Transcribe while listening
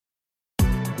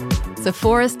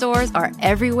Sephora stores are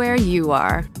everywhere you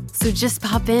are. So just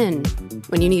pop in.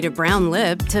 When you need a brown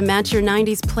lip to match your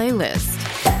 90s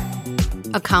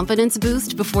playlist. A confidence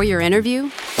boost before your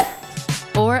interview?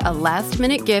 Or a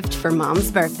last-minute gift for mom's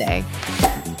birthday.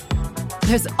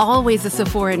 There's always a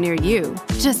Sephora near you.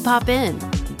 Just pop in.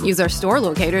 Use our store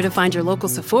locator to find your local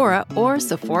Sephora or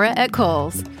Sephora at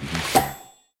Kohl's.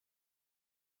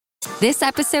 This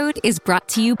episode is brought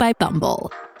to you by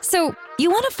Bumble. So,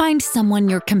 you want to find someone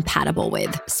you're compatible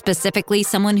with, specifically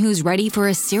someone who's ready for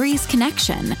a serious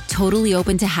connection, totally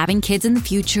open to having kids in the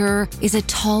future, is a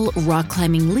tall,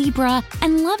 rock-climbing Libra,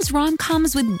 and loves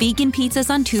rom-coms with vegan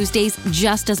pizzas on Tuesdays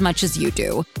just as much as you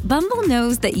do. Bumble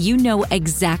knows that you know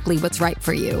exactly what's right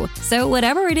for you. So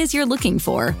whatever it is you're looking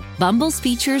for, Bumble's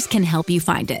features can help you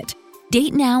find it.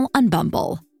 Date now on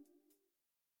Bumble.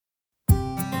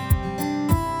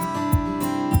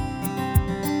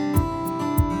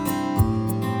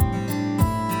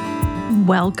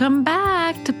 Welcome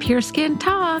back to Pure Skin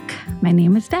Talk. My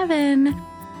name is Devin.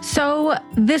 So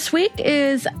this week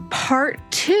is part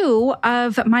 2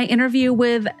 of my interview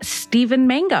with Stephen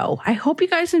Mango. I hope you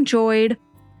guys enjoyed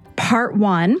part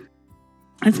 1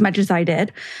 as much as I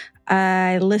did.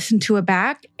 I listened to it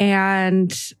back,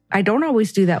 and I don't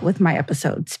always do that with my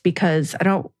episodes because I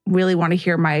don't really want to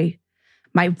hear my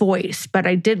voice, but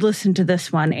I did listen to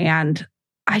this one and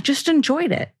I just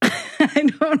enjoyed it. I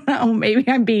don't know, maybe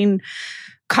I'm being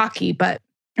cocky, but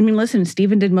I mean, listen,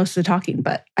 Stephen did most of the talking,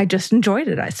 but I just enjoyed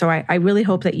it. So I really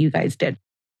hope that you guys did.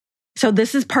 So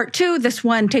this is part 2. This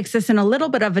one takes us in a little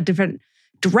bit of a different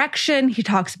direction. He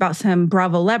talks about some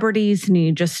Bravo celebrities, and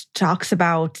we just talk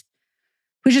about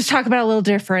a little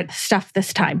different stuff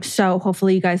this time. So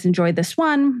hopefully you guys enjoyed this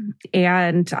one.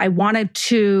 And I wanted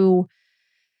to,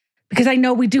 because I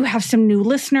know we do have some new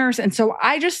listeners. And so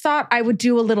I just thought I would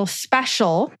do a little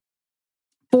special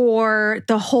for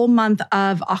the whole month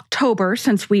of October,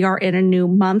 since we are in a new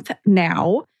month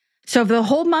now. So for the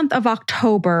whole month of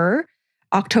October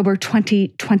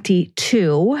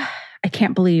 2022, I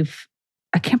can't believe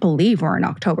we're in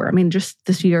October. I mean, just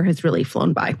this year has really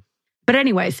flown by. But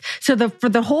anyways, so for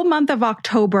the whole month of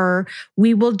October,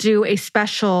 we will do a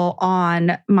special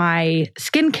on my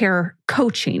skincare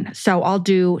coaching. So I'll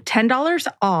do $10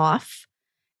 off.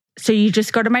 So you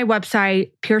just go to my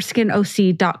website,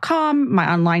 pureskinoc.com,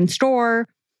 my online store.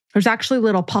 There's actually a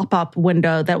little pop-up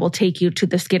window that will take you to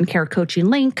the skincare coaching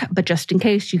link. But just in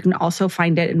case, you can also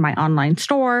find it in my online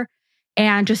store.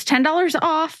 And just $10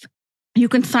 off. You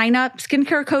can sign up.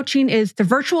 Skincare coaching is the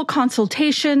virtual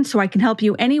consultation, so I can help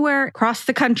you anywhere across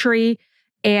the country.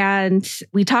 And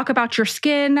we talk about your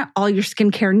skin, all your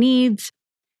skincare needs.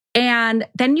 And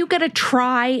then you get to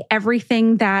try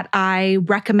everything that I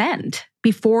recommend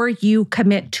before you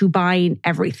commit to buying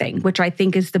everything, which I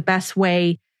think is the best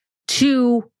way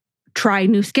to try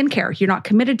new skincare. You're not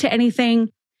committed to anything.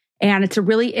 And it's a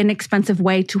really inexpensive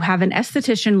way to have an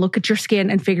esthetician look at your skin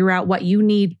and figure out what you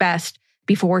need best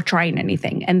before trying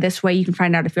anything. And this way you can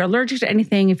find out if you're allergic to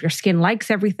anything, if your skin likes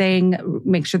everything,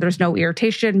 make sure there's no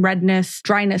irritation, redness,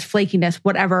 dryness, flakiness,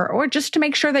 whatever, or just to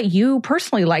make sure that you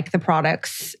personally like the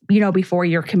products, before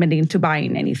you're committing to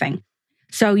buying anything.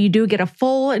 So you do get a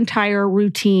full entire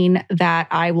routine that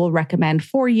I will recommend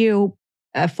for you,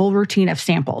 a full routine of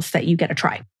samples that you get to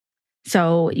try.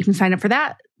 So you can sign up for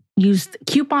that. Use the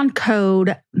coupon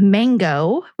code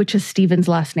MANGO, which is Stephen's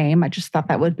last name. I just thought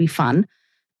that would be fun.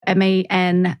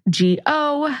 MANGO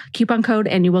coupon code,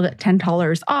 and you will get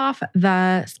 $10 off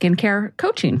the skincare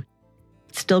coaching.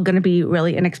 It's still going to be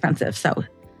really inexpensive. So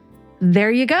there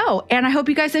you go. And I hope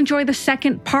you guys enjoy the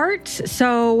second part.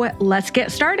 So let's get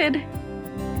started.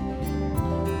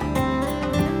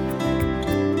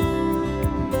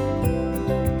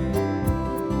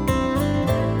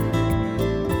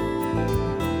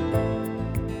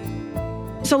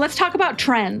 So let's talk about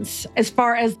trends as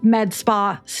far as med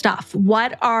spa stuff.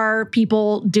 What are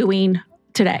people doing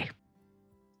today?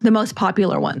 The most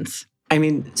popular ones. I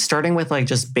mean, starting with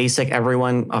just basic,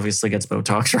 everyone obviously gets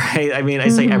Botox, right? I mean, I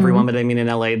say everyone, but I mean in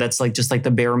LA, that's just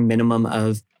the bare minimum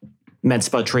of med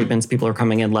spa treatments. People are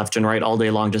coming in left and right all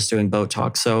day long just doing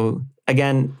Botox. So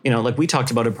again, we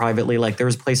talked about it privately,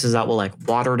 there's places that will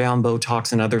water down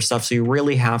Botox and other stuff. So you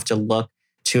really have to look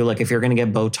to if you're going to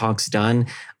get Botox done,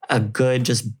 a good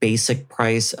just basic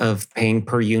price of paying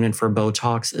per unit for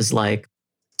Botox is $10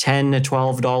 to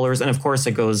 $12. And of course,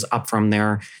 it goes up from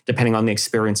there depending on the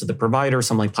experience of the provider.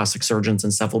 Some plastic surgeons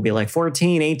and stuff will be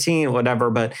 14, 18, whatever.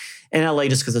 But in LA,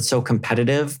 just because it's so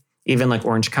competitive, even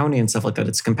Orange County and stuff like that,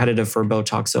 it's competitive for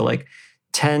Botox. So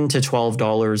 $10 to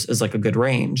 $12 is a good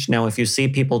range. Now, if you see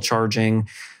people charging,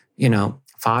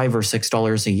 $5 or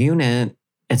 $6 a unit,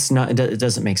 it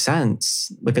doesn't make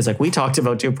sense because like we talked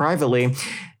about too privately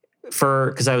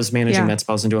because I was managing med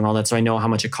spas and doing all that. So I know how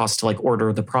much it costs to like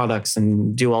order the products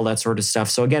and do all that sort of stuff.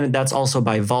 So again, that's also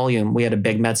by volume. We had a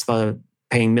big med spa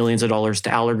paying millions of dollars to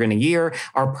Allergan a year.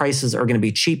 Our prices are going to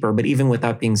be cheaper. But even with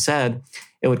that being said,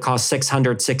 it would cost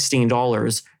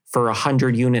 $616 for a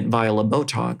 100-unit vial of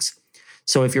Botox.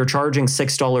 So if you're charging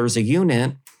 $6 a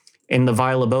unit and the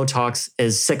vial of Botox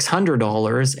is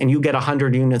 $600 and you get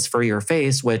 100 units for your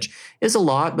face, which is a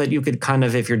lot, but you could kind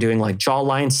of, if you're doing like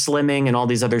jawline slimming and all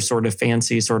these other sort of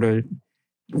fancy sort of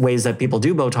ways that people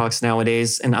do Botox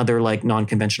nowadays and other like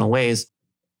non-conventional ways,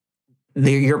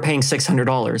 you're paying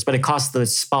 $600, but it costs the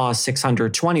spa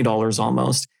 $620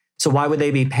 almost. So why would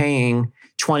they be paying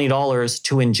 $20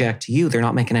 to inject you? They're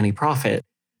not making any profit.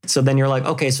 So then you're like,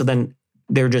 okay, so then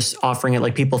they're just offering it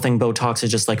like people think Botox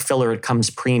is just like filler. It comes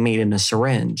pre-made in a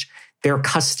syringe. They're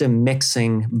custom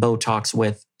mixing Botox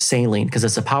with saline because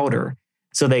it's a powder.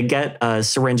 So they get a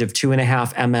syringe of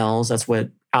 2.5 mLs. That's what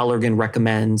Allergan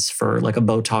recommends for like a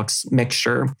Botox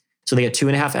mixture. So they get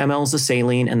 2.5 mLs of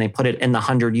saline and they put it in the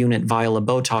 100-unit vial of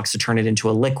Botox to turn it into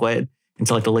a liquid,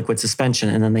 into like the liquid suspension,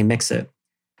 and then they mix it.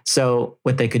 So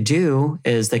what they could do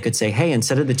is they could say, hey,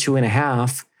 instead of the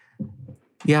 2.5,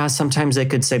 sometimes they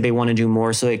could say they want to do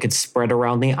more so it could spread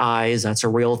around the eyes. That's a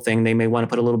real thing. They may want to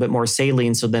put a little bit more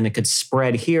saline so then it could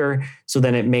spread here. So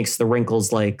then it makes the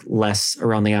wrinkles like less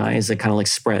around the eyes. It kind of like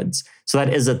spreads. So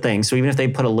that is a thing. So even if they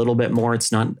put a little bit more,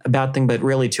 it's not a bad thing, but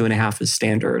really 2.5 is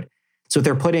standard. So if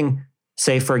they're putting,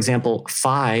 say, for example,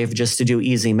 5, just to do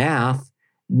easy math,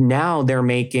 now they're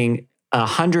making a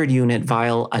 100-unit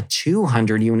vial, a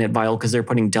 200-unit vial because they're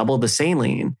putting double the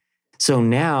saline. So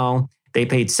now they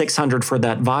paid $600 for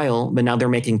that vial, but now they're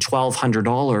making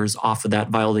 $1,200 off of that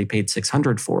vial they paid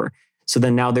 $600 for. So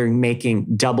then now they're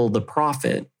making double the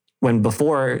profit when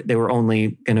before they were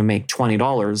only going to make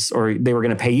 $20 or they were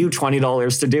going to pay you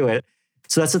 $20 to do it.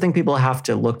 So that's the thing people have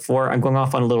to look for. I'm going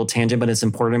off on a little tangent, but it's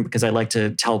important because I like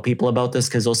to tell people about this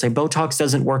because they'll say, Botox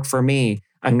doesn't work for me.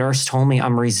 A nurse told me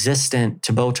I'm resistant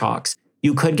to Botox.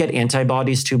 You could get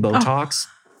antibodies to Botox.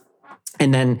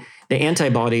 And then the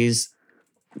antibodies,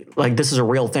 like this is a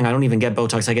real thing. I don't even get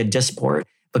Botox. I get Dysport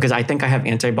because I think I have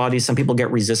antibodies. Some people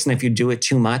get resistant if you do it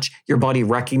too much. Your body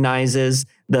recognizes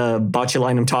the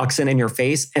botulinum toxin in your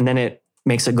face and then it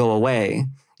makes it go away.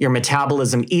 Your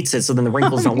metabolism eats it, so then the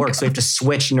wrinkles don't work. God. So you have to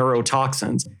switch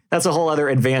neurotoxins. That's a whole other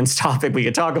advanced topic we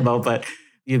could talk about, but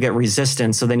you get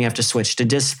resistance. So then you have to switch to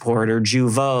Dysport or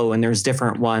Jeuveau, and there's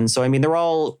different ones. So I mean, they're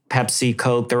all Pepsi,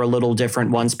 Coke. They're a little different.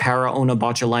 One's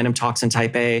para-onabotulinum toxin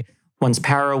type A. One's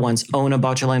para, one's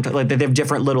onabotulinum. Like they have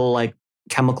different little like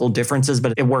chemical differences,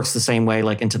 but it works the same way,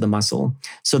 like into the muscle.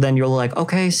 So then you're like,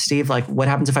 okay, Steve, like what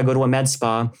happens if I go to a med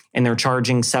spa and they're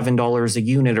charging $7 a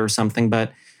unit or something,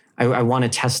 but I want to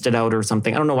test it out or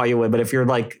something. I don't know why you would, but if you're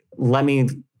like, let me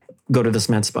go to this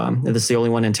med spa, if it's the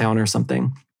only one in town or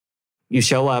something, you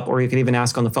show up, or you could even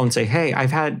ask on the phone, say, hey,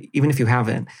 even if you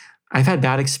haven't, I've had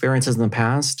bad experiences in the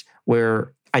past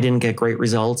where I didn't get great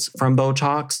results from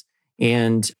Botox.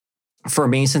 And for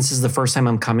me, since this is the first time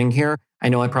I'm coming here, I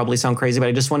know I probably sound crazy, but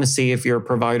I just want to see if your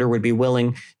provider would be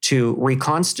willing to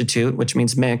reconstitute, which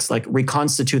means mix, like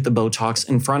reconstitute the Botox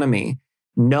in front of me.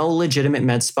 No legitimate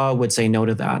med spa would say no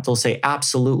to that. They'll say,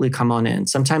 absolutely, come on in.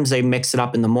 Sometimes they mix it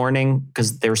up in the morning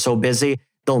because they're so busy.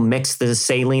 They'll mix the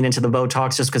saline into the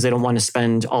Botox just because they don't want to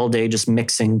spend all day just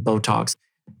mixing Botox.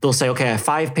 They'll say, okay, I have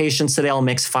 5 patients today. I'll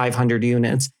mix 500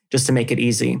 units just to make it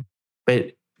easy.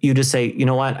 But you just say, you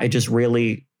know what? I just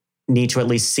really need to at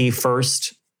least see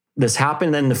first this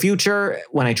happen. Then in the future,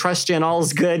 when I trust you and all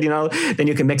is good, then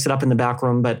you can mix it up in the back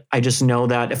room. But I just know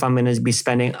that if I'm going to be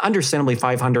spending understandably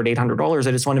 $500, $800,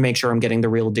 I just want to make sure I'm getting the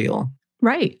real deal.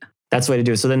 Right. That's the way to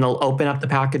do it. So then they'll open up the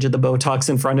package of the Botox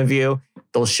in front of you.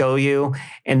 They'll show you.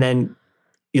 And then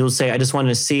you'll say, I just wanted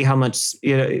to see how much,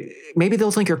 maybe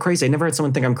they'll think you're crazy. I never had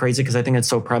someone think I'm crazy because I think it's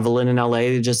so prevalent in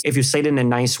LA. Just if you say it in a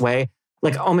nice way,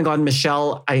 like, oh my God,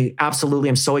 Michelle, I absolutely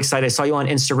am so excited. I saw you on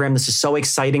Instagram. This is so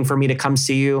exciting for me to come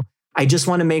see you. I just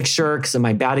want to make sure, because of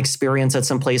my bad experience at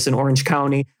some place in Orange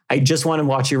County, I just want to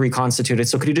watch you reconstitute it.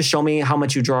 So could you just show me how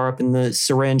much you draw up in the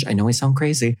syringe? I know I sound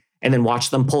crazy. And then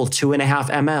watch them pull 2.5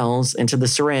 mLs into the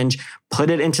syringe, put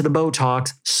it into the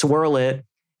Botox, swirl it,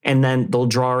 and then they'll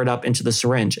draw it up into the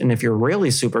syringe. And if you're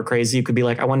really super crazy, you could be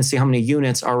like, I want to see how many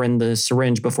units are in the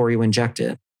syringe before you inject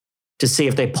it, to see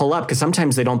if they pull up, because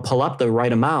sometimes they don't pull up the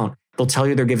right amount. They'll tell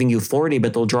you they're giving you 40,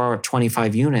 but they'll draw up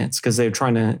 25 units because they're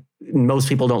trying to, most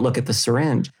people don't look at the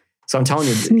syringe. So I'm telling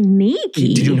you,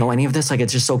 sneaky. Did you know any of this? Like,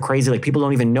 it's just so crazy. Like, people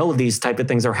don't even know these type of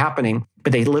things are happening,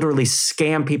 but they literally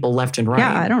scam people left and right.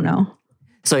 Yeah, I don't know.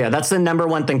 So yeah, that's the number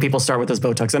one thing people start with is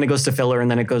Botox. Then it goes to filler, and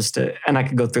then it goes to, and I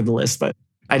could go through the list, but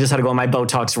I just had to go on my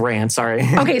Botox rant. Sorry.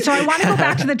 Okay, so I want to go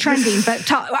back to the trending, but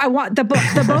I want the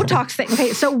Botox thing.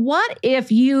 Okay, so what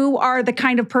if you are the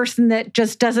kind of person that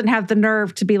just doesn't have the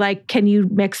nerve to be like, can you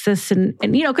mix this? And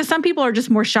because some people are just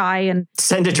more shy and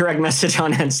send a direct message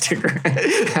on Instagram.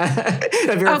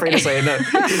 If you're afraid to say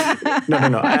it,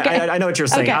 no. Okay. I know what you're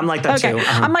saying. Okay. I'm like that too.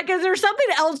 I'm like, is there something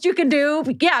else you can do?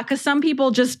 Yeah, because some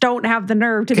people just don't have the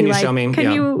nerve to be like, show me?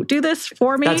 Can you do this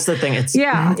for me? That's the thing.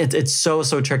 It's so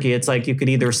tricky. It's like you could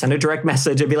either send a direct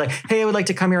message and be like, hey, I would like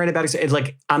to come here and about it. It's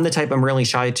like, I'm the type, I'm really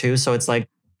shy too. So it's like,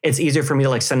 it's easier for me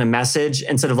to like send a message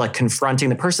instead of like confronting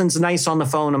the person's nice on the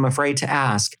phone. I'm afraid to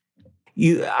ask.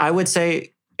 I would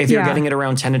say if you're getting it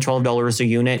around $10 to $12 a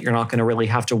unit, you're not going to really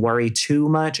have to worry too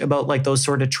much about like those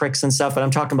sort of tricks and stuff. But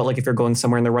I'm talking about like if you're going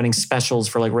somewhere and they're running specials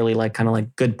for like really like kind of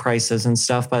like good prices and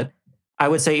stuff. But I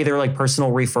would say either like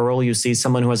personal referral, you see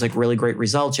someone who has like really great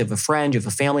results. You have a friend, you have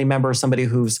a family member, somebody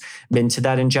who's been to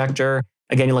that injector.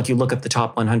 Again, like you look up the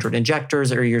top 100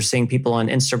 injectors, or you're seeing people on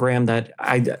Instagram that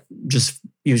I just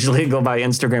usually go by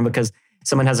Instagram because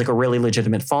someone has like a really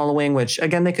legitimate following, which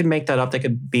again, they could make that up. They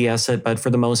could BS it. But for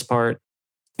the most part,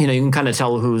 you can kind of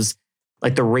tell who's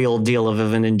like the real deal of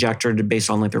an injector based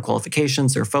on like their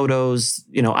qualifications, their photos,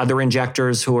 other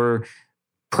injectors who are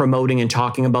promoting and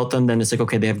talking about them. Then it's like,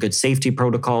 okay, they have good safety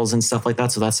protocols and stuff like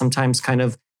that. So that's sometimes kind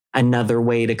of another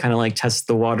way to kind of like test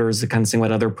the waters, to kind of see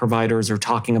what other providers are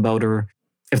talking about, or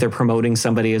if they're promoting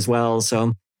somebody as well.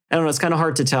 So I don't know, it's kind of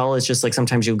hard to tell. It's just like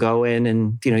sometimes you go in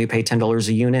and, you pay $10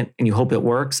 a unit and you hope it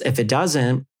works. If it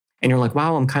doesn't, and you're like,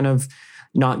 wow, I'm kind of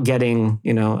not getting,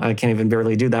 I can't even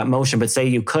barely do that motion, but say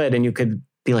you could, and you could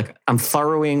be like, I'm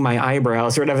furrowing my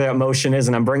eyebrows or whatever that motion is,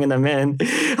 and I'm bringing them in.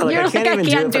 I'm like, I can't even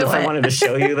do it, but if I wanted to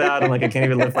show you that, I'm like, I can't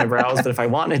even lift my brows, but if I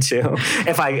wanted to,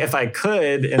 if I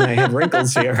could, and I had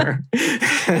wrinkles here,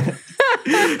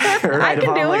 right?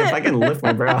 If I can lift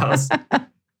my brows.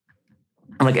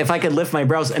 I'm like, if I could lift my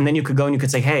brows, and then you could go and you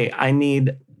could say, hey,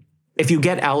 if you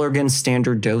get Allergan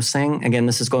standard dosing, again,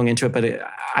 this is going into it, but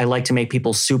I like to make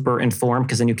people super informed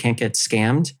because then you can't get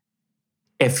scammed.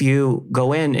 If you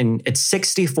go in and it's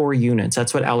 64 units,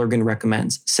 that's what Allergan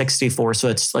recommends, 64. So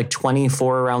it's like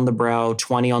 24 around the brow,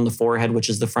 20 on the forehead, which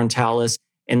is the frontalis.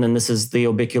 And then this is the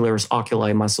orbicularis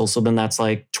oculi muscle. So then that's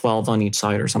like 12 on each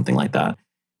side or something like that.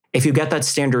 If you get that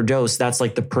standard dose, that's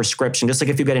like the prescription. Just like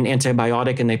if you get an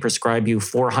antibiotic and they prescribe you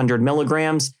 400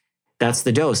 milligrams, that's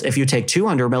the dose. If you take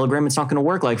 200 milligrams, it's not going to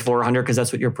work like 400 because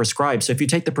that's what you're prescribed. So if you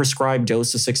take the prescribed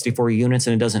dose of 64 units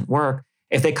and it doesn't work,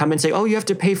 if they come and say, oh, you have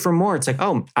to pay for more, it's like,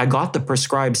 oh, I got the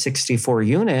prescribed 64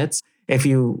 units. If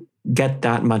you get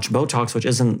that much Botox, which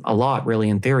isn't a lot really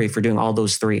in theory for doing all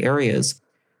those three areas,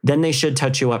 then they should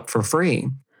touch you up for free.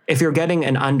 If you're getting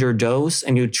an underdose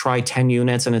and you try 10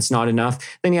 units and it's not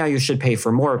enough, then yeah, you should pay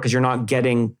for more because you're not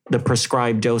getting the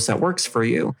prescribed dose that works for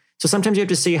you. So sometimes you have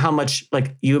to see how much,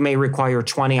 like you may require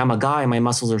 20. I'm a guy, my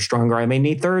muscles are stronger. I may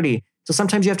need 30. So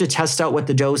sometimes you have to test out what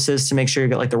the dose is to make sure you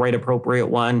get like the right appropriate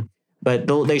one. But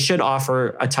they should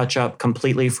offer a touch up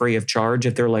completely free of charge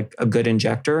if they're like a good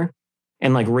injector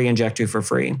and like re-inject you for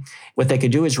free. What they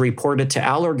could do is report it to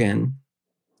Allergan.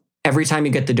 Every time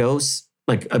you get the dose,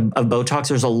 like of Botox,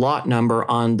 there's a lot number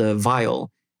on the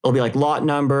vial. It'll be like lot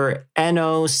number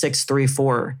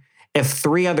NO634. If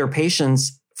 3 other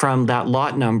patients from that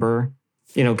lot number,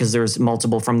 because there's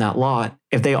multiple from that lot,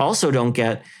 if they also don't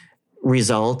get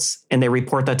results and they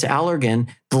report that to Allergan,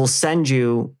 they'll send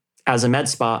you as a med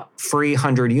spa free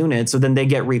 100 units. So then they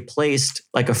get replaced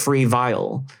like a free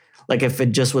vial. Like if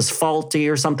it just was faulty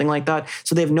or something like that.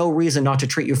 So they have no reason not to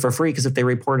treat you for free because if they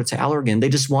report it to Allergan, they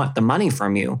just want the money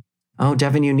from you. Oh,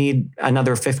 Devin, you need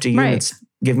another 50 units. Right.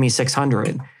 Give me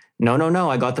 600. No.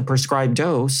 I got the prescribed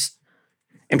dose.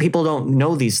 And people don't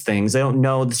know these things. They don't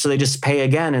know. So they just pay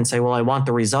again and say, well, I want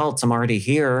the results. I'm already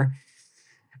here.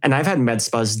 And I've had med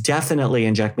spas definitely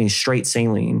inject me straight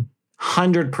saline.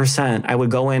 100%. I would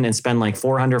go in and spend like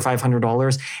 $400,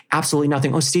 $500. Absolutely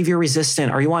nothing. Oh, Steve, you're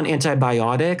resistant. Are you on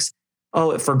antibiotics?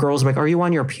 Oh, for girls, like, are you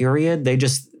on your period?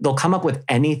 They'll come up with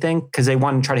anything because they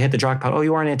want to try to hit the jackpot. Oh,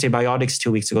 you were on antibiotics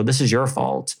 2 weeks ago. This is your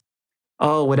fault.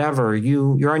 Oh, whatever.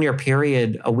 You're on your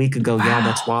period a week ago. Wow. Yeah,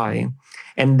 that's why.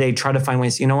 And they try to find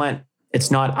ways, you know what?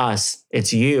 It's not us.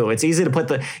 It's you. It's easy to put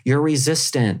you're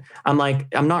resistant. I'm like,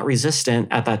 I'm not resistant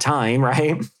at that time,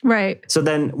 right? Right. So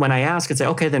then when I ask, it's like,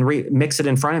 okay, then mix it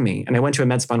in front of me. And I went to a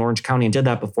med spa in Orange County and did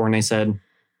that before. And I said,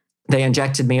 they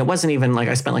injected me. It wasn't even like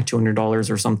I spent like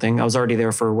 $200 or something. I was already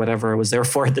there for whatever I was there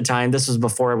for at the time. This was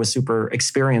before I was super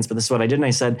experienced, but this is what I did. And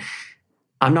I said,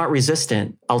 I'm not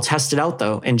resistant. I'll test it out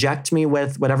though. Inject me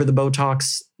with whatever the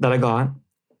Botox that I got.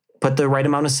 put the right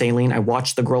amount of saline. I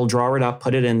watch the girl draw it up,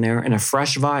 put it in there in a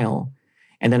fresh vial.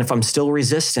 And then if I'm still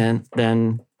resistant,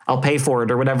 then I'll pay for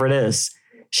it or whatever it is.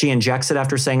 She injects it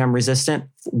after saying I'm resistant.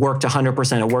 Worked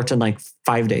 100%. It worked in like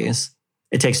 5 days.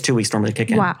 It takes 2 weeks normally to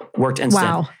kick in. Wow. Worked instant.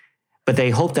 Wow. But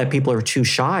they hope that people are too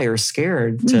shy or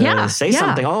scared to say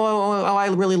something. Oh, I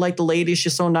really like the lady.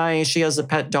 She's so nice. She has a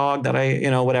pet dog that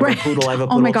whatever, Right. poodle. I have a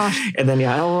poodle. Oh my gosh. And then,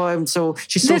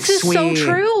 she's so This is sweet. so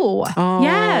true. Oh,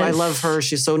 yes. I love her.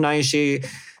 She's so nice. We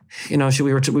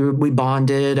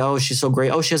bonded. Oh, she's so great.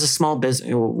 Oh, she has a small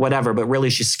business, whatever. But really,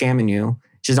 she's scamming you.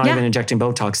 She's not even injecting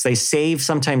Botox. They save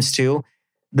sometimes too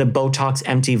the Botox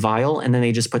empty vial, and then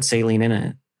they just put saline in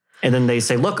it. And then they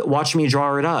say, look, watch me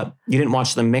draw it up. You didn't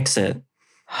watch them mix it.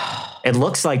 It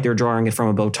looks like they're drawing it from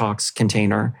a Botox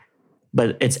container,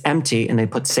 but it's empty and they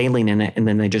put saline in it and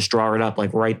then they just draw it up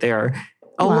like right there.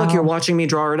 Oh, look, you're watching me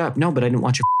draw it up. No, but I didn't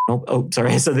watch you. Oh,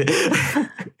 sorry. So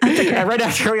right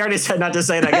after we already said not to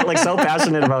say it, I get like so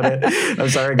passionate about it. I'm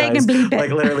sorry, guys. They can bleep it.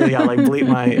 Like literally, like bleep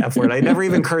my F word. I never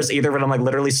even curse either, but I'm like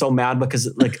literally so mad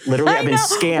because like literally I've been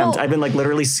scammed. I've been like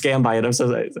literally scammed by it. I'm so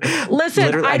listen,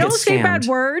 literally, I don't say bad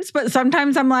words, but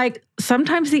sometimes I'm like,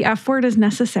 sometimes the F word is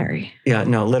necessary. Yeah,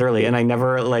 no, literally. And I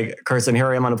never like curse. And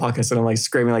here I am on a podcast and I'm like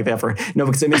screaming like the F word. No,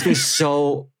 because it makes me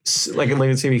so like it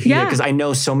makes me heated because I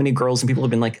know so many girls and people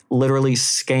have been like literally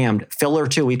scammed. Filler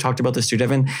too. We talked about this too,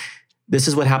 Devin. This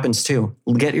is what happens too.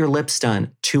 Get your lips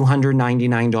done.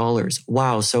 $299.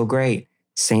 Wow, so great.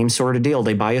 Same sort of deal.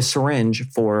 They buy a syringe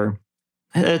for,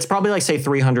 it's probably like say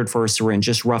 $300 for a syringe,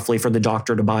 just roughly for the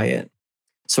doctor to buy it.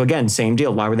 So again, same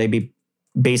deal. Why would they be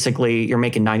basically, you're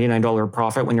making $99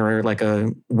 profit when you're like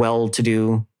a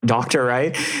well-to-do doctor,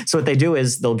 right? So what they do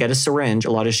is they'll get a syringe,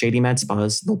 a lot of shady med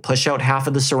spas, they'll push out half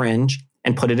of the syringe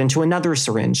and put it into another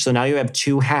syringe. So now you have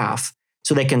 2 half.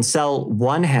 So they can sell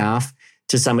 1 half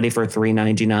to somebody for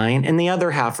 $399 and the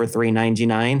other half for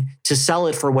 $399 to sell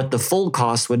it for what the full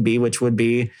cost would be, which would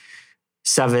be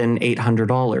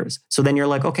 $700-800. So then you're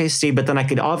like, okay, Steve, but then I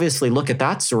could obviously look at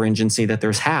that syringe and see that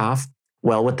there's half.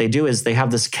 Well, what they do is they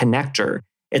have this connector.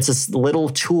 It's this little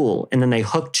tool, and then they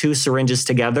hook 2 syringes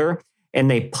together and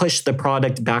they push the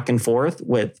product back and forth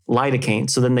with lidocaine.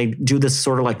 So then they do this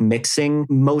sort of like mixing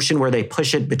motion where they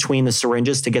push it between the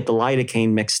syringes to get the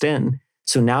lidocaine mixed in.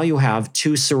 So now you have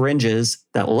 2 syringes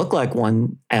that look like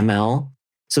 1 ml.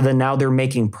 So then now they're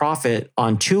making profit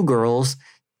on 2 girls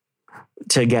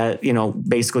to get,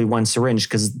 basically 1 syringe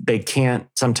because they can't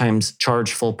sometimes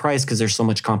charge full price because there's so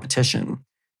much competition.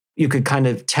 You could kind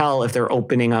of tell if they're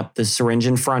opening up the syringe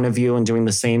in front of you and doing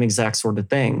the same exact sort of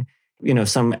thing.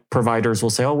 Some providers will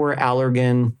say, oh, we're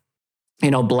Allergan,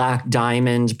 Black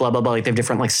Diamond, blah, blah, blah. Like they have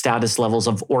different like status levels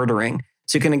of ordering.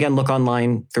 So you can, again, look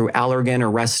online through Allergan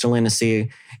or Restylane to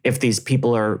see if these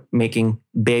people are making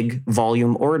big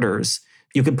volume orders.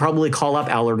 You could probably call up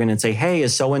Allergan and say, hey,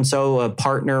 is so-and-so a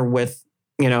partner with,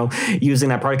 using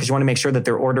that product? Because you want to make sure that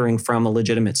they're ordering from a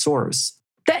legitimate source.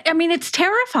 It's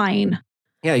terrifying.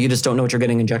 Yeah, you just don't know what you're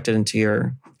getting injected into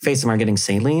your face. Am I getting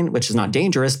saline, which is not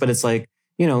dangerous, but it's like,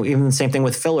 even the same thing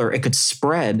with filler. It could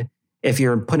spread if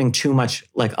you're putting too much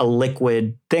like a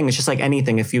liquid thing. It's just like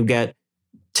anything. If you get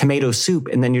tomato soup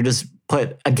and then you just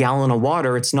put a gallon of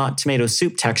water, it's not tomato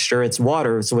soup texture, it's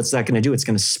water. So what's that going to do? It's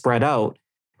going to spread out.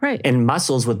 Right. In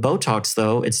muscles with Botox,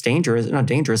 though, it's dangerous. Not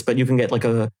dangerous, but you can get like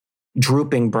a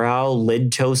drooping brow,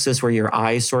 lidtosis, where your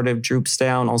eye sort of droops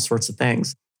down, all sorts of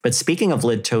things. But speaking of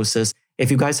lidtosis, if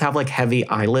you guys have like heavy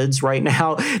eyelids right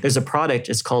now, there's a product,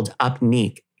 it's called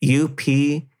Upneeq,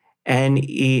 UPNEEQQ,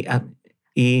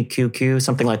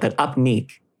 something like that.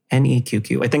 Upneeq,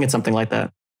 NEQQ. I think it's something like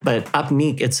that. But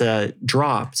Upneeq, it's a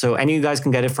drop. So any of you guys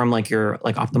can get it from like your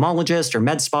like ophthalmologist or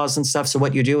med spas and stuff. So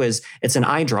what you do is it's an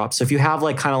eye drop. So if you have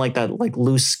like kind of like that like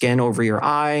loose skin over your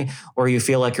eye, or you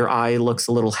feel like your eye looks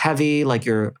a little heavy, like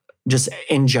you're just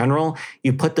in general,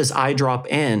 you put this eye drop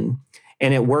in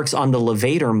and it works on the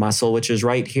levator muscle, which is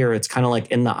right here. It's kind of like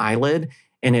in the eyelid,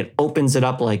 and it opens it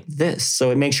up like this.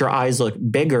 So it makes your eyes look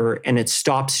bigger and it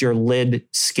stops your lid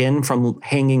skin from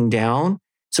hanging down.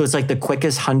 So it's like the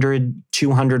quickest $100,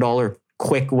 $200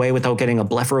 quick way without getting a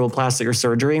blepharoplasty or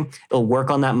surgery. It'll work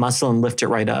on that muscle and lift it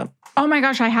right up. Oh my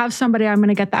gosh, I have somebody I'm going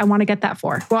to get that. I want to get that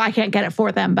for. Well, I can't get it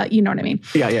for them, but you know what I mean?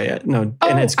 Yeah. No,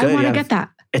 and it's good. I want to get that.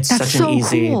 It's such an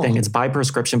easy thing. It's by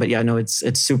prescription, but yeah, no, it's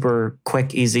super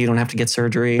quick, easy. You don't have to get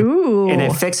surgery. Ooh. And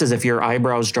it fixes if your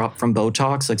eyebrows drop from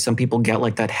Botox. Like some people get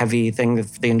like that heavy thing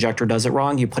if the injector does it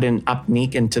wrong. You put in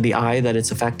Upneeq into the eye that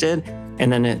it's affected, and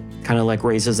then it kind of like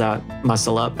raises that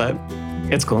muscle up, but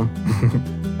it's cool.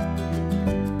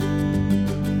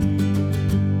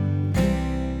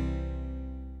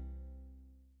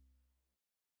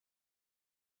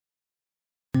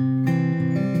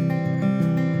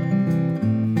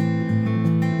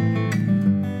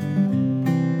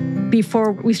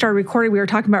 before we started recording, we were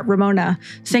talking about Ramona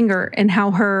Singer and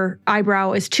how her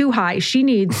eyebrow is too high. She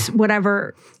needs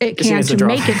whatever it can to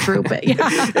make it droop it.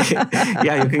 Yeah.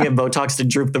 Yeah, you can get Botox to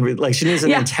droop like she needs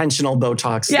an intentional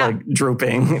Botox like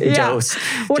drooping dose.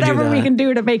 Whatever we can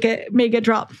do to make it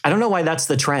drop. I don't know why that's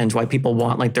the trend, why people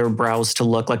want like their brows to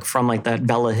look like from like that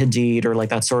Bella Hadid or like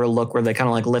that sort of look where they kind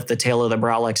of like lift the tail of the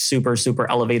brow like super, super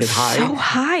elevated high. So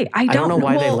high. I don't know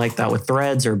why they like that with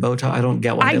threads or Botox. I don't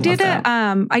get why they love that.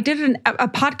 I did a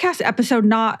podcast episode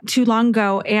not too long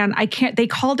ago, and they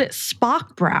called it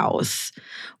Spock brows,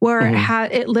 where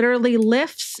it literally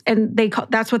lifts, and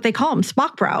that's what they call them,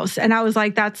 Spock brows. And I was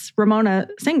like, that's Ramona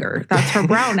Singer. That's her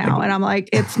brow now. And I'm like,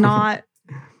 it's not.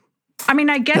 I mean,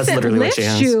 I guess it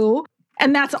lifts you,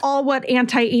 and that's all what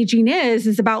anti-aging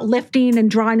is about lifting and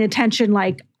drawing attention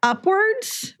like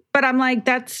upwards. But I'm like,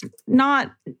 that's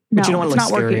not. But you don't want to look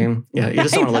scary. Working. Yeah, you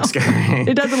just don't want to look scary.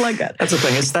 It doesn't look good. That's the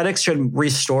thing. Aesthetics should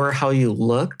restore how you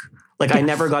look. Like I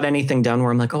never got anything done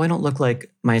where I'm like, oh, I don't look like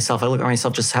myself. I look at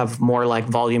myself, just have more like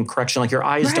volume correction. Like your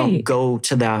eyes don't go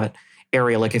to that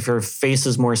area. Like if your face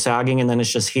is more sagging and then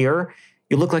it's just here,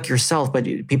 you look like yourself, but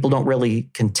people don't really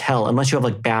can tell unless you have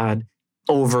like bad,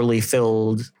 overly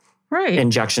filled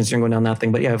injections. You're going down that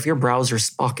thing. But yeah, if your brows are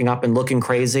spocking up and looking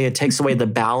crazy, it takes away the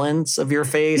balance of your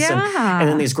face. Yeah. And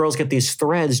then these girls get these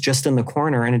threads just in the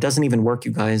corner, and it doesn't even work,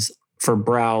 you guys, for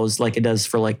brows like it does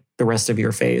for like the rest of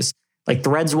your face. Like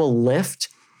threads will lift,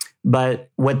 but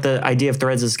what the idea of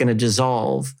threads is going to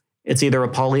dissolve. It's either a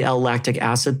poly-L-lactic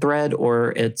acid thread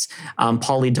or it's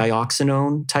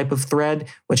polydioxanone type of thread,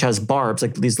 which has barbs,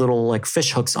 like these little like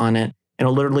fish hooks on it, and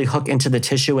it'll literally hook into the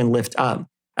tissue and lift up.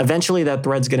 Eventually that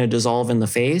thread's going to dissolve in the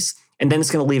face, and then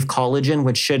it's going to leave collagen,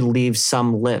 which should leave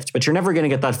some lift, but you're never going to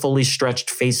get that fully stretched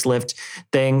facelift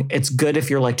thing. It's good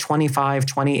if you're like 25,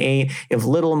 28, you have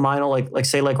little minor, like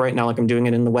say like right now, like I'm doing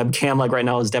it in the webcam, like right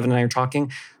now as Devin and I are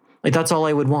talking, like that's all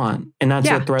I would want. And that's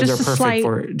what threads are perfect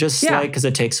for. Just slight, because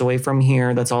it takes away from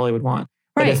here. That's all I would want.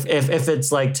 Right. But if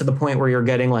it's like to the point where you're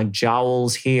getting like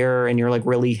jowls here and you're like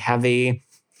really heavy,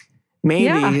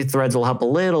 maybe threads will help a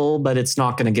little, but it's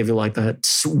not going to give you like that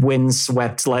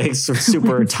windswept, like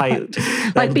super tight.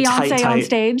 Like Beyonce tight, on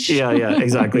stage. Yeah,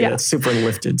 exactly. That super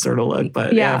lifted sort of look.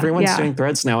 But everyone's doing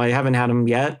threads now. I haven't had them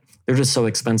yet. They're just so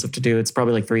expensive to do. It's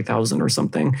probably like $3,000 or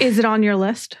something. Is it on your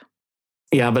list?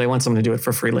 Yeah, but I want someone to do it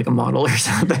for free, like a model or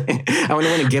something. I want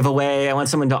to win a giveaway. I want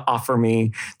someone to offer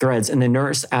me threads. And the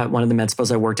nurse at one of the med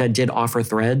spas I worked at did offer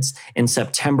threads in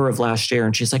September of last year.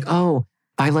 And she's like, oh,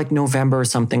 by like November or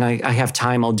something, I have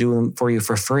time. I'll do them for you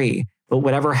for free. But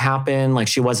whatever happened, like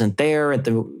she wasn't there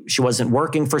she wasn't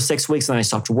working for 6 weeks, and then I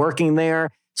stopped working there.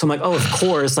 So I'm like, oh, of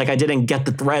course, like I didn't get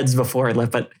the threads before I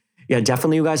left. But yeah,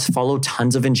 definitely you guys follow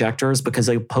tons of injectors because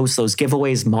they post those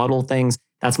giveaways, model things.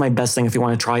 That's my best thing if you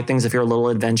want to try things. If you're a little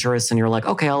adventurous and you're like,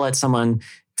 okay, I'll let someone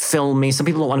film me. Some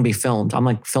people don't want to be filmed. I'm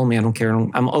like, film me. I don't care.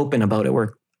 I'm open about it,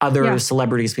 where other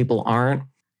celebrities, people aren't.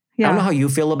 I don't know how you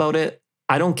feel about it.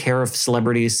 I don't care if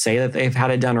celebrities say that they've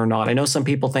had it done or not. I know some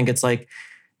people think it's like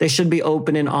they should be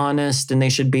open and honest, and they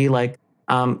should be like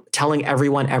telling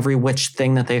everyone every which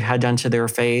thing that they've had done to their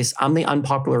face. I'm the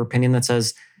unpopular opinion that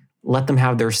says, let them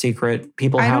have their secret.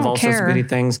 People have all sorts of beauty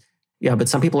things. Yeah, but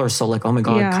some people are so like, oh my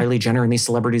God, Kylie Jenner and these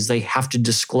celebrities, they have to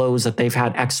disclose that they've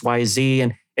had X, Y, Z,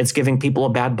 and it's giving people a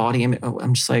bad body image.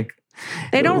 I'm just like,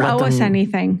 they don't owe us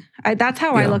anything. That's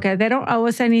how I look at it. They don't owe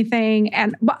us anything.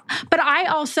 But I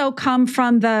also come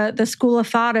from the school of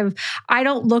thought of, I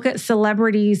don't look at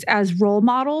celebrities as role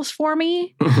models for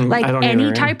me. Like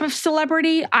any type of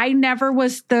celebrity. I never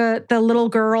was the little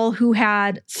girl who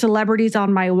had celebrities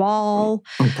on my wall.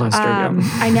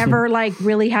 I never like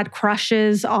really had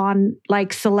crushes on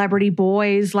like celebrity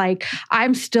boys. Like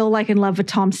I'm still like in love with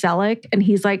Tom Selleck, and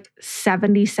he's like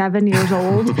 77 years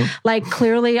old. Like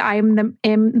clearly I'm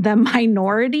the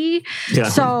minority. Yeah.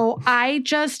 So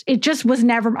it just was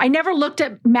never, I never looked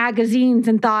at magazines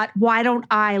and thought, why don't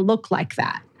I look like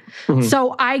that? Mm-hmm.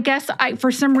 So I guess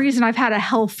for some reason I've had a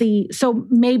healthy, so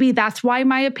maybe that's why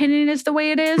my opinion is the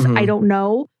way it is. Mm-hmm. I don't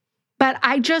know. But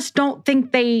I just don't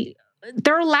think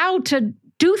they're allowed to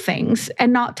do things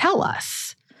and not tell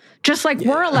us. Just like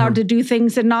we're allowed to do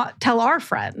things and not tell our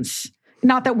friends.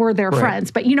 Not that we're their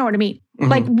friends, but you know what I mean? Mm-hmm.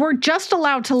 Like we're just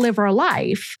allowed to live our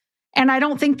life. And I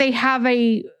don't think they have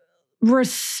a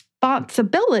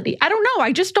responsibility. I don't know.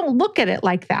 I just don't look at it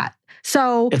like that.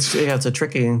 So it's a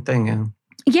tricky thing. Yeah.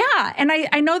 Yeah. And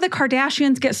I know the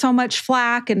Kardashians get so much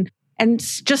flack and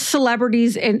just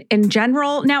celebrities in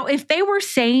general. Now, if they were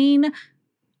saying,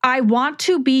 I want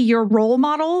to be your role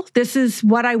model, this is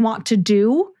what I want to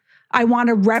do, I want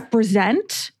to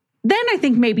represent, then I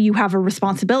think maybe you have a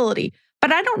responsibility.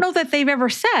 But I don't know that they've ever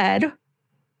said,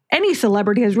 any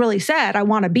celebrity has really said, I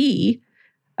want to be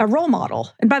a role model.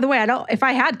 And by the way, if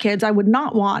I had kids, I would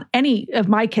not want any of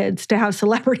my kids to have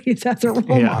celebrities as a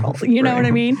role model. You know what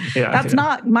I mean? That's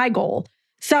not my goal.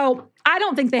 So I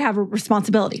don't think they have a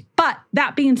responsibility. But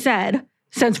that being said,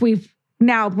 since we've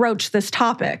now broached this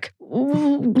topic,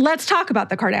 let's talk about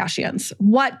the Kardashians.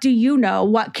 What do you know?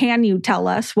 What can you tell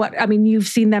us? You've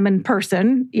seen them in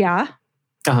person. Yeah.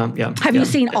 Yeah. Have you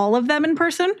seen all of them in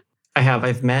person? I have.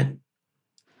 I've met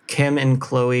Kim and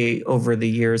Khloe over the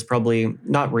years, probably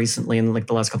not recently in like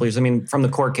the last couple of years. I mean, from the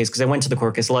court case, because I went to the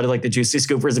court case. A lot of like the Juicy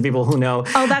Scoopers and people who know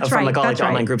from like all like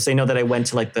online groups, they know that I went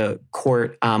to like the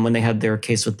court when they had their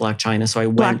case with Blac Chyna. So I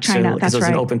went to, because it was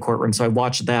an open courtroom. So I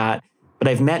watched that. But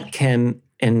I've met Kim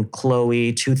and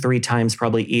Khloe 2-3 times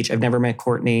probably each. I've never met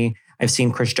Kourtney. I've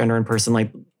seen Kris Jenner in person,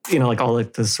 like, you know, like all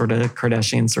like the sort of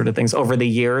Kardashian sort of things over the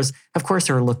years. Of course,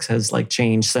 her looks has like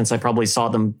changed since I probably saw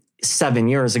them 7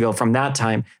 years ago from that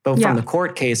time. But from the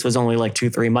court case was only like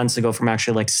 2-3 months ago from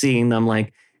actually like seeing them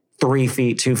like 3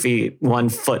 feet, 2 feet, 1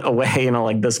 foot away, you know,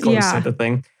 like this close type of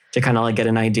thing to kind of like get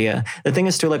an idea. The thing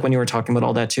is too, like when you were talking about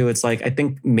all that too, it's like, I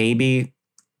think maybe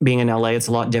being in LA, it's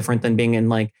a lot different than being in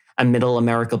like a middle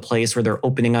America place where they're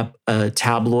opening up a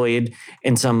tabloid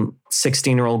and some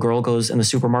 16-year-old girl goes in the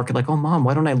supermarket like, oh, mom,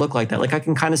 why don't I look like that? Like I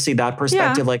can kind of see that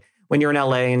perspective. Like when you're in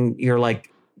LA and you're like,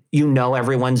 you know,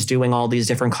 everyone's doing all these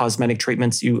different cosmetic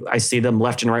treatments. I see them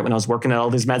left and right when I was working at all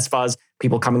these med spas,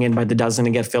 people coming in by the dozen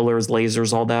to get fillers,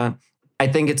 lasers, all that. I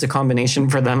think it's a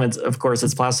combination for them. Of course,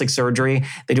 it's plastic surgery.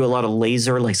 They do a lot of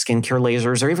laser, like skincare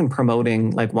lasers, or even promoting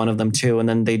like one of them too. And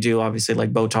then they do obviously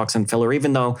like Botox and filler,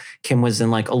 even though Kim was in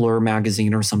like Allure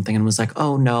magazine or something and was like,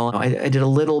 oh no, I did a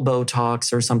little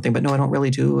Botox or something, but no, I don't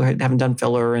really do. I haven't done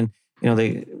filler. And, you know,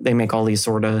 they make all these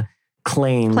sort of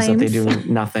claims that they do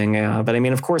nothing. But I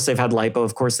mean, of course, they've had lipo.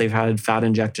 Of course, they've had fat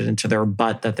injected into their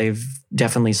butt that they've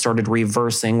definitely started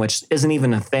reversing, which isn't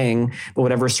even a thing. But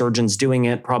whatever surgeon's doing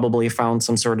it probably found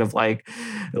some sort of like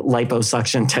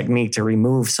liposuction technique to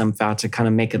remove some fat to kind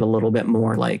of make it a little bit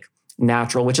more like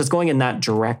natural, which is going in that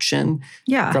direction.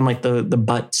 Yeah. From like the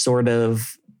butt sort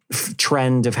of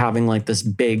trend of having like this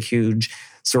big, huge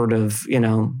sort of, you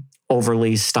know,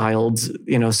 overly styled,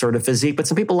 you know, sort of physique. But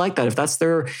some people like that. If that's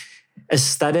their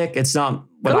aesthetic, it's not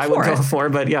what I would go for,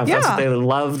 but if that's what they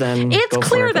love, then it's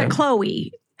clear that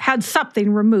Khloe had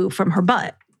something removed from her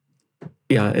butt.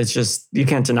 Yeah, it's just, you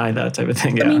can't deny that type of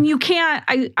thing. Yeah. I mean, you can't,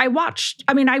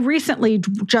 I recently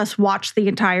just watched the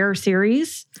entire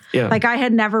series. Yeah. Like I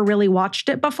had never really watched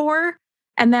it before.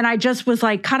 And then I just was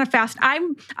like kind of fast.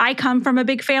 I come from a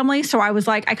big family. So I was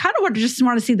like, I kind of just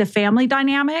want to see the family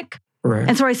dynamic. Right.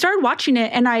 And so I started watching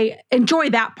it and I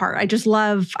enjoy that part.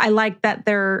 I like that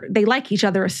they like each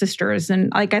other as sisters.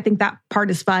 And like, I think that part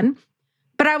is fun.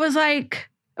 But I was like,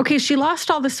 okay, she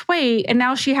lost all this weight and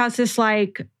now she has this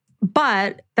like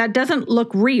butt that doesn't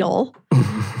look real.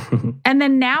 And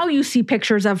then now you see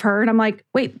pictures of her and I'm like,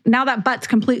 wait, now that butt's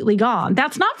completely gone.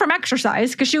 That's not from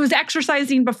exercise because she was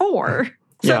exercising before.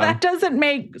 So that doesn't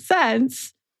make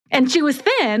sense. And she was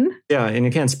thin. Yeah, and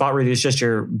you can't spot reduce just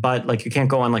your butt. Like you can't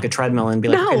go on like a treadmill and be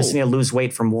like, I just need to lose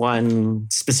weight from one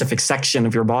specific section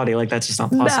of your body. Like that's just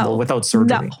not possible without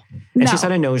surgery. And she's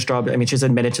had a nose job. I mean, she's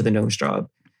admitted to the nose job.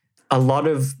 A lot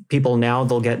of people now,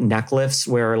 they'll get neck lifts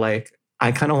where like,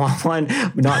 I kind of want one,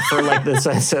 not for like the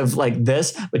sense of like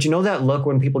this, but you know that look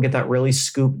when people get that really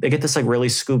scooped, they get this like really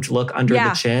scooped look under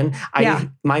the chin.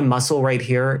 My muscle right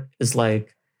here is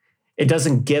like, it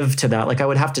doesn't give to that. Like I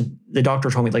would have to, the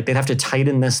doctor told me like they'd have to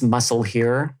tighten this muscle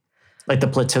here, like the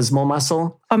platysmal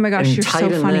muscle. Oh my gosh, you're so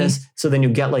funny. This, so then you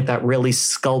get like that really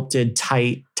sculpted,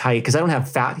 tight, because I don't have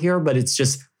fat here, but it's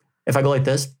just, if I go like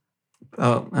this,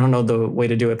 I don't know the way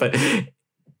to do it, but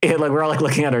like we're all like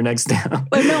looking at our necks now.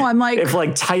 But no, I'm like, if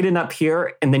like tighten up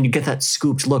here and then you get that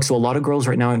scooped look. So a lot of girls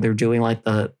right now, they're doing like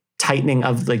the tightening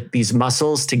of like these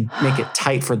muscles to make it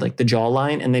tight for like the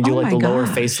jawline. And they do like the lower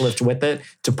facelift with it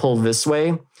to pull this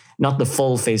way. Not the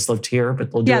full facelift here,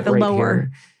 but they'll do it right lower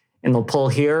here. And they'll pull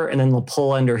here and then they'll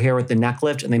pull under here with the neck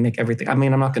lift and they make everything. I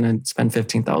mean, I'm not going to spend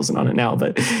 $15,000 on it now,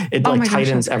 but it like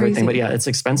tightens everything. But yeah, it's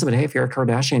expensive. But hey, if you're a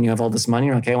Kardashian, you have all this money,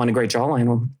 you're like, hey, I want a great jawline.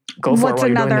 Well, go for it while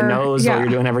you're doing the nose, while you're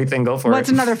doing everything, go for it. What's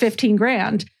another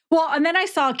 $15,000? Well, and then I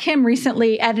saw Kim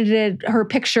recently edited her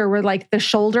picture where like the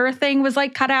shoulder thing was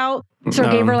like cut out. So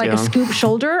it gave her like a scoop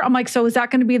shoulder. I'm like, so is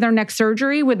that going to be their next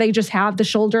surgery? Would they just have the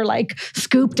shoulder like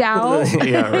scooped out?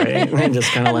 Yeah, right. And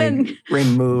just kind of like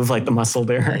remove like the muscle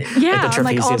there. Yeah,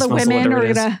 like all the women are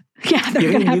going to Yeah,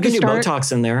 they're going to have you to can start. do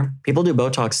Botox in there. People do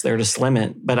Botox there to slim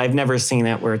it, but I've never seen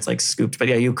it where it's like scooped. But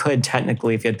yeah, you could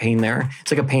technically if you had pain there.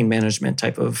 It's like a pain management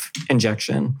type of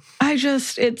injection.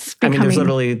 It's becoming... there's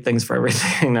literally things for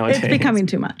everything nowadays. It's becoming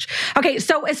too much. Okay,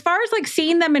 so as far as like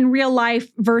seeing them in real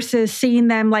life versus seeing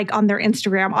them like on their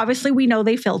Instagram, obviously we know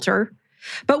they filter.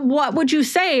 But what would you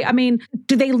say? I mean,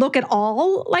 do they look at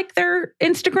all like their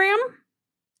Instagram?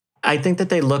 I think that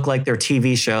they look like their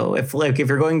TV show. If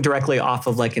you're going directly off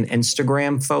of like an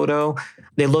Instagram photo,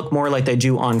 they look more like they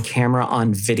do on camera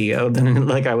on video than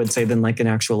like I would say than like an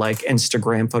actual like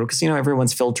Instagram photo. Because,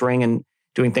 everyone's filtering and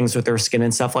doing things with their skin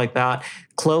and stuff like that.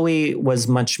 Chloe was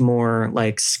much more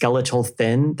like skeletal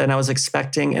thin than I was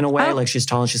expecting in a way. Like she's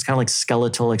tall and she's kind of like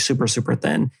skeletal, like super, super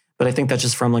thin. But I think that's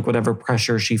just from like whatever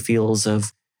pressure she feels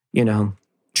of,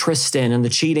 Tristan and the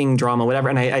cheating drama, whatever.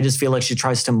 And I just feel like she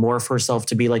tries to morph herself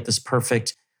to be like this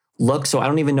perfect look. So I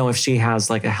don't even know if she has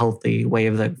like a healthy way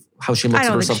of how she looks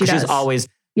at herself. Because she's always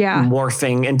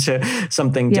morphing into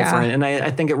something different. And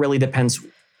I think it really depends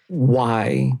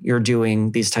why you're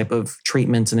doing these type of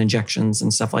treatments and injections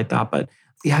and stuff like that. But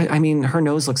yeah, I mean, her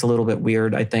nose looks a little bit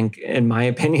weird, I think, in my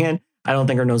opinion. I don't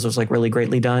think her nose was like really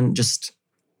greatly done. Just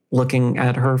looking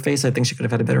at her face, I think she could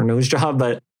have had a better nose job.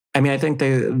 But I mean, I think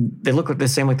they look like the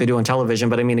same like they do on television.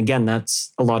 But I mean, again,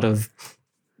 that's a lot of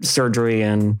surgery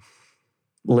and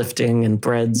lifting and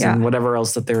threads and whatever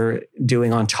else that they're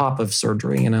doing on top of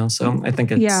surgery, So I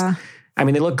think it's, I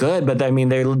mean, they look good, but I mean,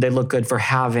 they look good for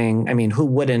having, I mean, who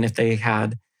wouldn't if they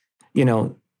had,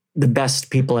 the best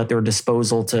people at their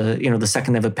disposal to, the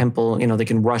second they have a pimple, they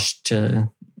can rush to,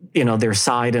 their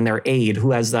side and their aid.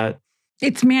 Who has that?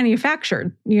 It's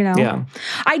manufactured, Yeah.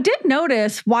 I did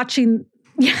notice watching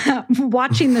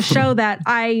the show that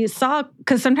I saw,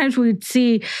 because sometimes we would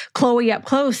see Chloe up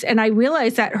close and I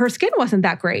realized that her skin wasn't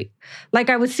that great. Like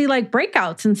I would see like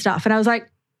breakouts and stuff. And I was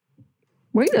like,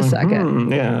 wait a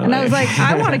second. Yeah. And I was like,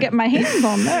 I want to get my hands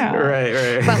on that.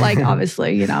 Right. But like,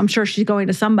 obviously, I'm sure she's going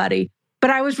to somebody.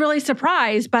 But I was really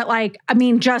surprised. But like, I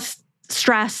mean, just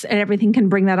stress and everything can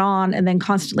bring that on. And then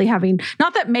constantly having,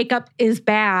 not that makeup is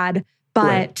bad,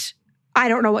 but I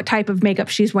don't know what type of makeup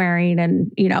she's wearing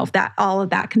and, if that all of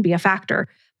that can be a factor.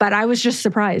 But I was just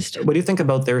surprised. What do you think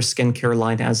about their skincare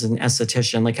line as an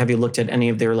esthetician? Like, have you looked at any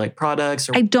of their like products?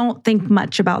 I don't think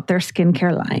much about their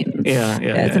skincare lines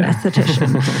as an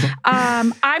esthetician.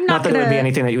 I'm not that it would be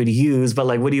anything that you would use, but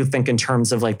like, what do you think in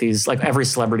terms of like these, like every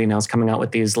celebrity now is coming out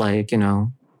with these like,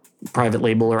 private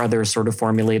label or other sort of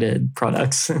formulated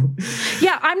products?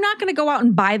 Yeah, I'm not going to go out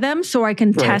and buy them so I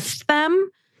can test them.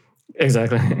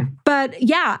 Exactly. But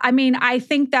yeah, I mean, I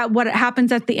think that what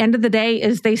happens at the end of the day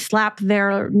is they slap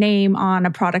their name on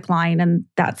a product line and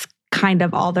that's kind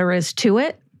of all there is to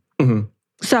it. Mm-hmm.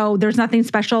 So there's nothing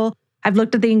special. I've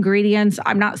looked at the ingredients.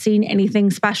 I'm not seeing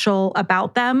anything special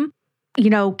about them.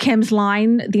 Kim's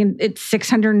line, it's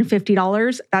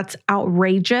 $650. That's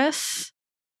outrageous.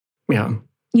 Yeah.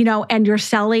 And you're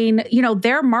selling,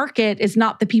 their market is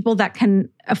not the people that can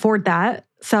afford that.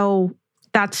 So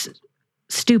that's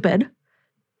stupid,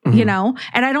 and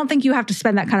I don't think you have to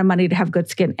spend that kind of money to have good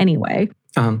skin anyway.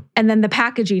 And then the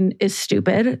packaging is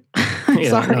stupid.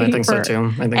 Sorry, I think so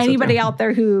too. Anybody out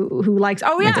there who likes,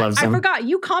 I forgot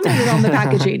you commented on the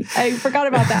packaging. I forgot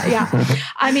about that. Yeah.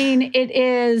 I mean, it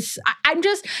is, I'm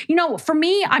just, for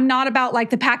me, I'm not about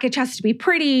like the package has to be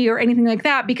pretty or anything like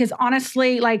that, because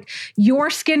honestly, like your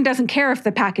skin doesn't care if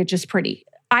the package is pretty.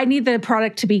 I need the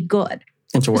product to be good.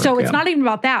 So it's not even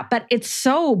about that, but it's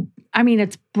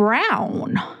it's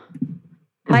brown.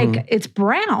 Like it's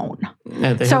brown.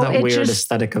 Yeah, they have that weird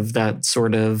aesthetic of that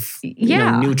sort of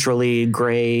neutrally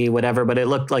gray, whatever. But it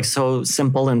looked like so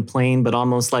simple and plain, but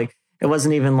almost like it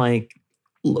wasn't even like,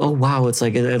 oh wow, it's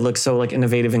like it looks so like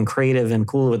innovative and creative and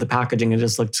cool with the packaging. It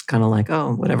just looked kind of like,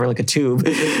 oh, whatever, like a tube.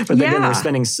 But then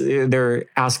they're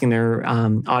asking their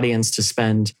audience to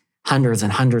spend hundreds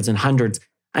and hundreds and hundreds.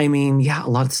 I mean, a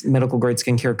lot of medical grade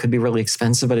skincare could be really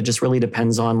expensive, but it just really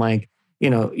depends on like,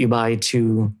 you buy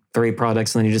 2-3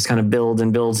 products and then you just kind of build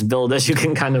and build and build as you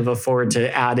can kind of afford to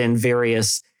add in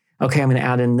various, okay, I'm going to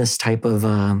add in this type of,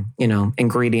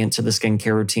 ingredient to the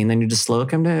skincare routine. Then you just I'm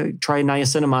going to try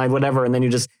niacinamide, whatever. And then you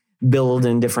just build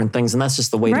in different things. And that's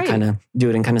just the way to kind of do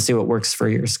it and kind of see what works for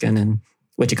your skin and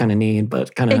what you kind of need,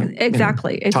 but kind of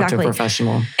exactly talk to a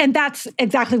professional. And that's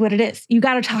exactly what it is. You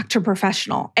got to talk to a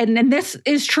professional. And this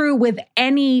is true with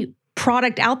any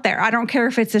product out there. I don't care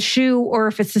if it's a shoe or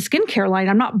if it's a skincare line.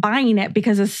 I'm not buying it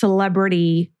because a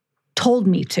celebrity told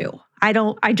me to.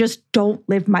 I just don't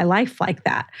live my life like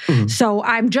that. Mm-hmm. So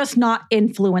I'm just not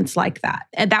influenced like that.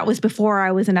 And that was before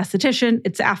I was an esthetician.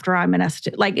 It's after I'm an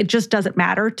esthetician. Like, it just doesn't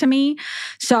matter to me.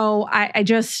 So I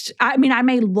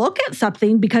may look at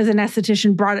something because an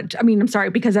esthetician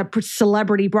because a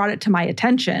celebrity brought it to my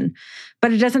attention,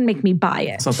 but it doesn't make me buy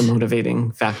it. It's not the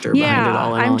motivating factor behind it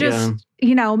all. I'm just,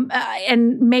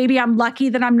 and maybe I'm lucky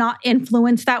that I'm not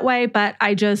influenced that way, but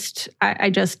I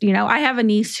have a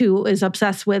niece who is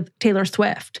obsessed with Taylor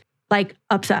Swift, like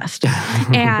obsessed.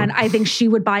 And I think she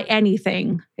would buy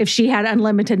anything. If she had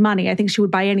unlimited money, I think she would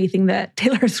buy anything that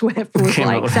Taylor Swift was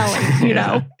selling, you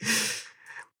know?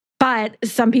 But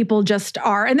some people just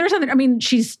are. And there's something,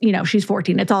 she's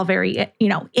 14. It's all very,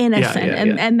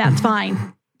 innocent and that's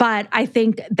fine. But I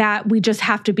think that we just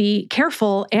have to be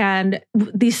careful. And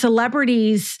these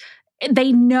celebrities,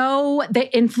 they know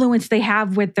the influence they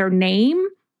have with their name.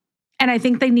 And I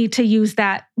think they need to use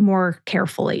that more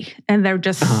carefully. And they're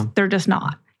just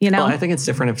not, Well, I think it's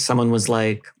different if someone was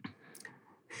like,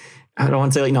 I don't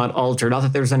want to say not altered, not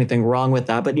that there's anything wrong with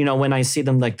that. But, when I see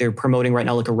them, like they're promoting right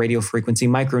now, like a radio frequency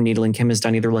microneedling, Kim has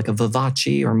done either like a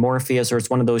Vivace or Morpheus, or it's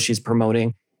one of those she's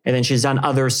promoting. And then she's done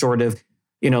other sort of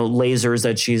lasers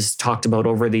that she's talked about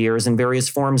over the years in various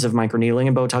forms of microneedling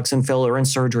and Botox and filler and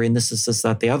surgery and this,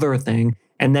 that, the other thing.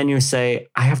 And then you say,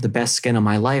 I have the best skin of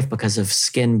my life because of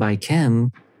Skin by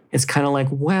Kim. It's kind of like,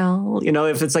 well,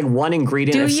 if it's like one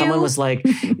ingredient, someone was like,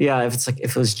 if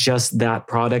it was just that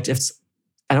product,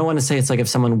 I don't want to say it's like if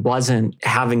someone wasn't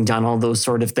having done all those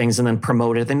sort of things and then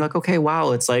promoted, then like, okay,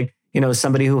 wow, it's like,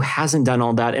 somebody who hasn't done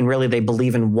all that and really they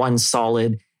believe in one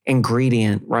solid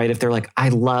ingredient, right? If they're like, I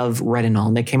love retinol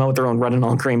and they came out with their own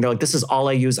retinol cream. They're like, this is all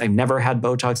I use. I've never had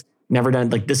Botox, never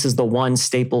done, like, this is the one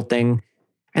staple thing.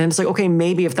 And it's like, okay,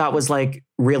 maybe if that was like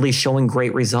really showing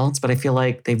great results, but I feel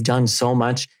like they've done so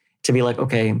much to be like,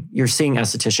 okay, you're seeing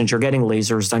estheticians, you're getting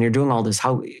lasers done, you're doing all this.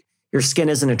 How your skin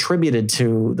isn't attributed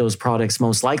to those products.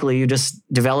 Most likely you just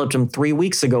developed them 3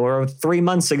 weeks ago or 3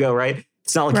 months ago, right?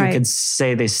 It's not like you could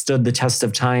say they stood the test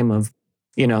of time of,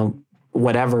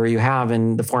 whatever you have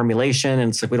in the formulation.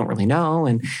 And it's like, we don't really know.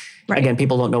 And again,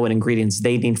 people don't know what ingredients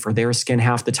they need for their skin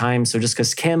half the time. So just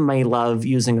because Kim may love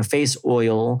using a face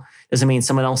oil doesn't mean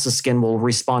someone else's skin will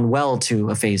respond well to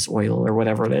a face oil or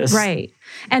whatever it is. Right.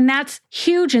 And that's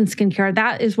huge in skincare.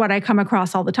 That is what I come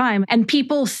across all the time. And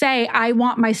people say, I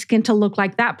want my skin to look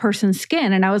like that person's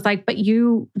skin. And I was like, but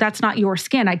that's not your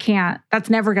skin. I can't, that's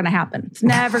never going to happen. It's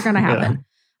never going to happen.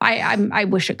 I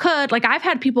wish it could. Like, I've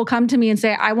had people come to me and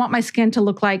say, I want my skin to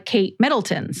look like Kate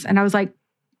Middleton's. And I was like,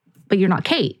 but you're not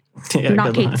Kate. You're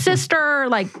not Kate's sister.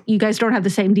 Like, you guys don't have the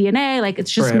same DNA. Like,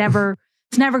 it's just never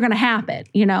going to happen,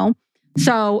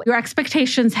 So your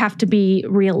expectations have to be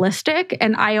realistic.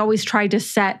 And I always try to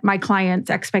set my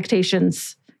clients'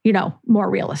 expectations, more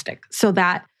realistic so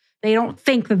that they don't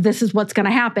think that this is what's going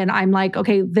to happen. I'm like,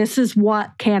 okay, this is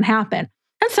what can happen.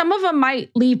 And some of them might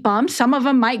leave bumps. Some of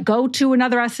them might go to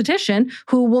another esthetician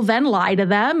who will then lie to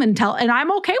them and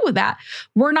I'm okay with that.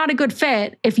 We're not a good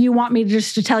fit if you want me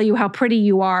just to tell you how pretty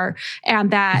you are and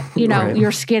that,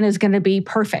 your skin is going to be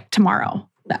perfect tomorrow.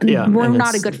 We're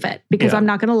not a good fit because I'm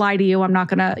not going to lie to you. I'm not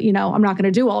going to, I'm not going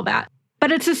to do all that.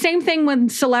 But it's the same thing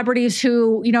with celebrities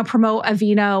who, promote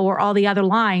Aveeno or all the other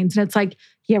lines. And it's like,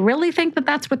 you really think that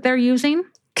that's what they're using?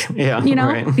 Yeah,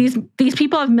 these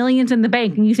people have millions in the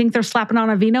bank and you think they're slapping on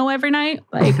Aveeno every night?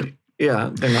 Like, yeah,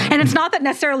 they're not. And it's not that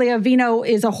necessarily Aveeno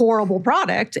is a horrible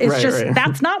product. It's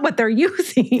that's not what they're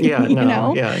using. Yeah, not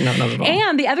at all.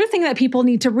 And the other thing that people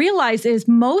need to realize is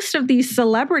most of these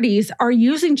celebrities are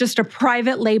using just a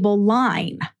private label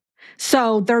line.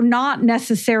 So they're not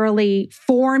necessarily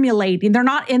formulating. They're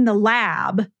not in the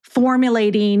lab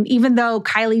formulating, even though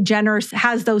Kylie Jenner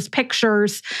has those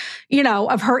pictures,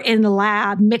 of her in the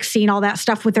lab mixing all that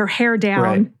stuff with her hair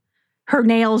down, her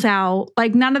nails out.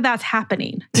 Like, none of that's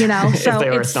happening, So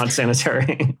it's not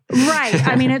sanitary. Right.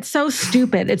 It's so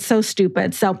stupid. It's so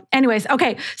stupid. So anyways,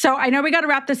 okay. So I know we got to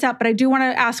wrap this up, but I do want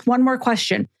to ask one more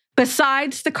question.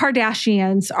 Besides the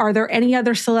Kardashians, are there any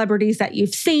other celebrities that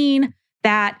you've seen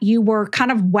that you were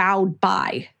kind of wowed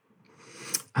by?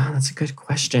 Oh, that's a good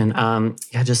question.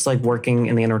 Just like working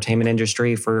in the entertainment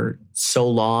industry for so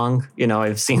long,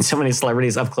 I've seen so many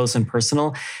celebrities up close and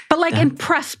personal. But like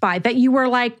impressed by that, you were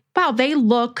like, wow, they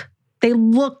look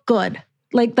good.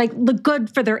 Like look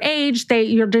good for their age.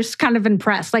 You're just kind of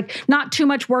impressed. Like, not too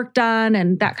much work done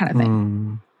and that kind of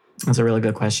thing. That's a really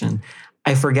good question.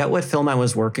 I forget what film I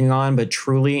was working on, but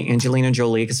truly Angelina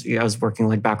Jolie, because I was working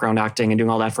like background acting and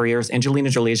doing all that for years. Angelina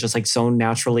Jolie is just like so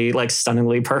naturally, like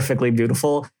stunningly, perfectly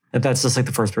beautiful that's just like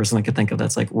the first person I could think of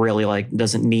that's like really like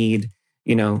doesn't need,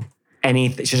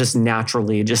 anything. She's just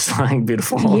naturally just like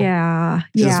beautiful. Yeah.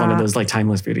 She's just one of those like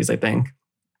timeless beauties, I think.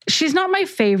 She's not my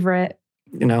favorite.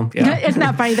 You know, yeah. Isn't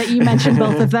that funny that you mentioned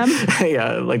both of them?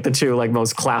 Yeah, like the two like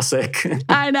most classic.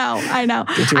 I know.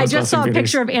 I just saw a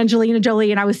picture of Angelina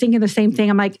Jolie and I was thinking the same thing.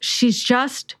 I'm like, she's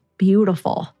just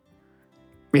beautiful.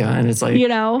 Yeah, and it's like, you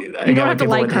don't have to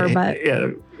like her, but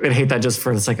yeah, I'd hate that just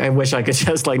for, it's like, I wish I could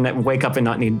just like wake up and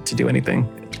not need to do anything.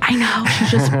 I know,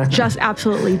 she's just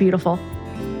absolutely beautiful.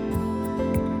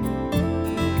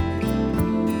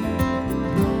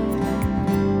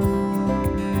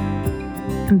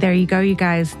 And there you go, you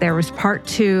guys. There was part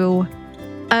 2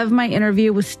 of my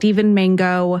interview with Stephen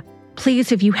Mango.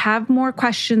 Please, if you have more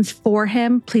questions for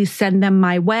him, please send them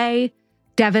my way.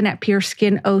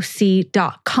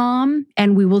 Devin@pureskinoc.com.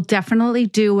 And we will definitely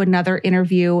do another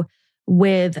interview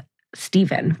with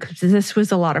Stephen because this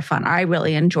was a lot of fun. I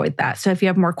really enjoyed that. So if you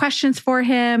have more questions for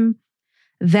him,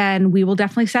 then we will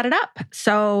definitely set it up.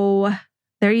 So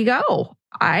there you go.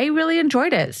 I really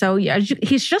enjoyed it. So yeah,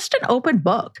 he's just an open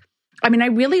book. I mean, I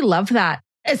really love that,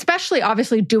 especially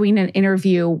obviously doing an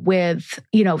interview with,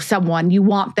 someone. You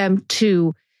want them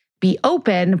to be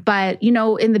open, but,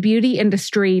 in the beauty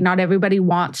industry, not everybody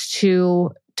wants to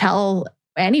tell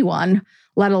anyone,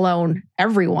 let alone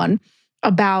everyone,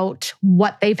 about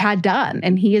what they've had done.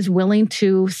 And he is willing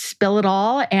to spill it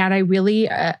all. And I really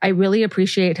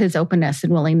appreciate his openness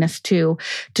and willingness to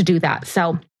do that.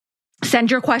 So send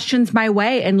your questions my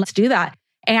way and let's do that.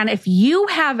 And if you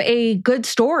have a good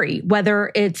story,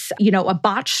 whether it's, a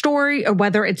botch story or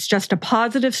whether it's just a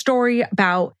positive story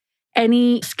about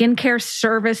any skincare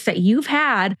service that you've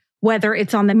had, whether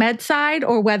it's on the med side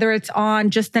or whether it's on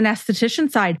just an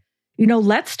esthetician side,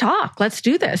 let's talk. Let's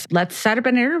do this. Let's set up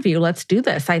an interview. Let's do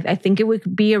this. I think it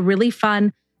would be a really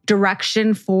fun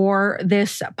direction for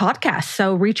this podcast.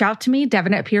 So reach out to me,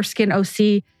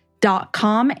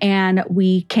 Devin@pureskinoc.com, and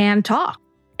we can talk.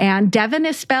 And Devin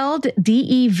is spelled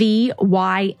Devyn.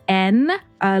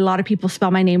 A lot of people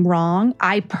spell my name wrong.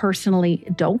 I personally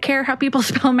don't care how people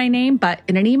spell my name, but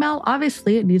in an email,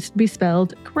 obviously, it needs to be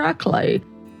spelled correctly.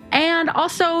 And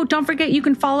also, don't forget, you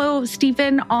can follow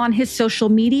Stephen on his social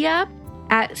media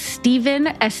at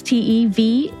Stephen,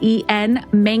 Steven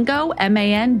Mango,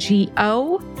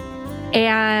 Mango.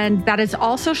 And that is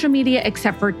all social media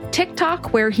except for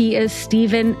TikTok, where he is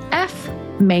Stephen F.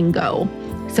 Mango.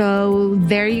 So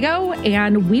there you go.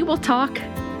 And we will talk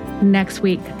next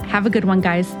week. Have a good one,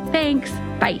 guys. Thanks.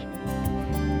 Bye.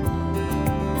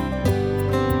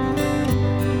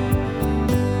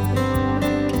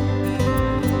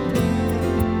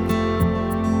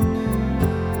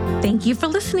 Thank you for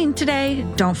listening today.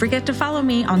 Don't forget to follow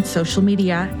me on social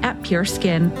media at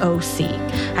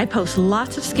PureSkinOC. I post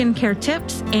lots of skincare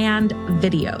tips and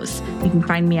videos. You can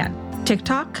find me at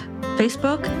TikTok,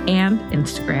 Facebook, and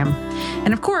Instagram.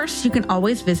 And of course, you can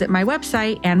always visit my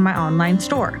website and my online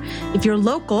store. If you're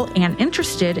local and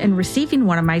interested in receiving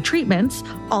one of my treatments,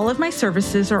 all of my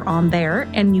services are on there,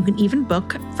 and you can even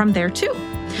book from there too.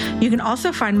 You can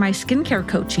also find my skincare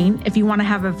coaching if you want to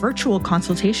have a virtual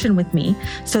consultation with me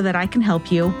so that I can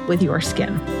help you with your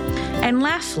skin. And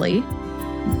lastly,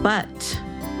 but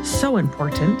so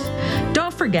important,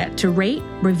 don't forget to rate,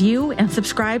 review, and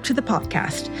subscribe to the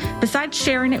podcast. Besides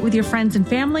sharing it with your friends and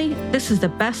family, this is the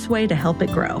best way to help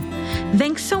it grow.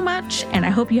 Thanks so much, and I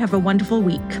hope you have a wonderful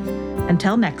week.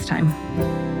 Until next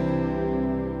time.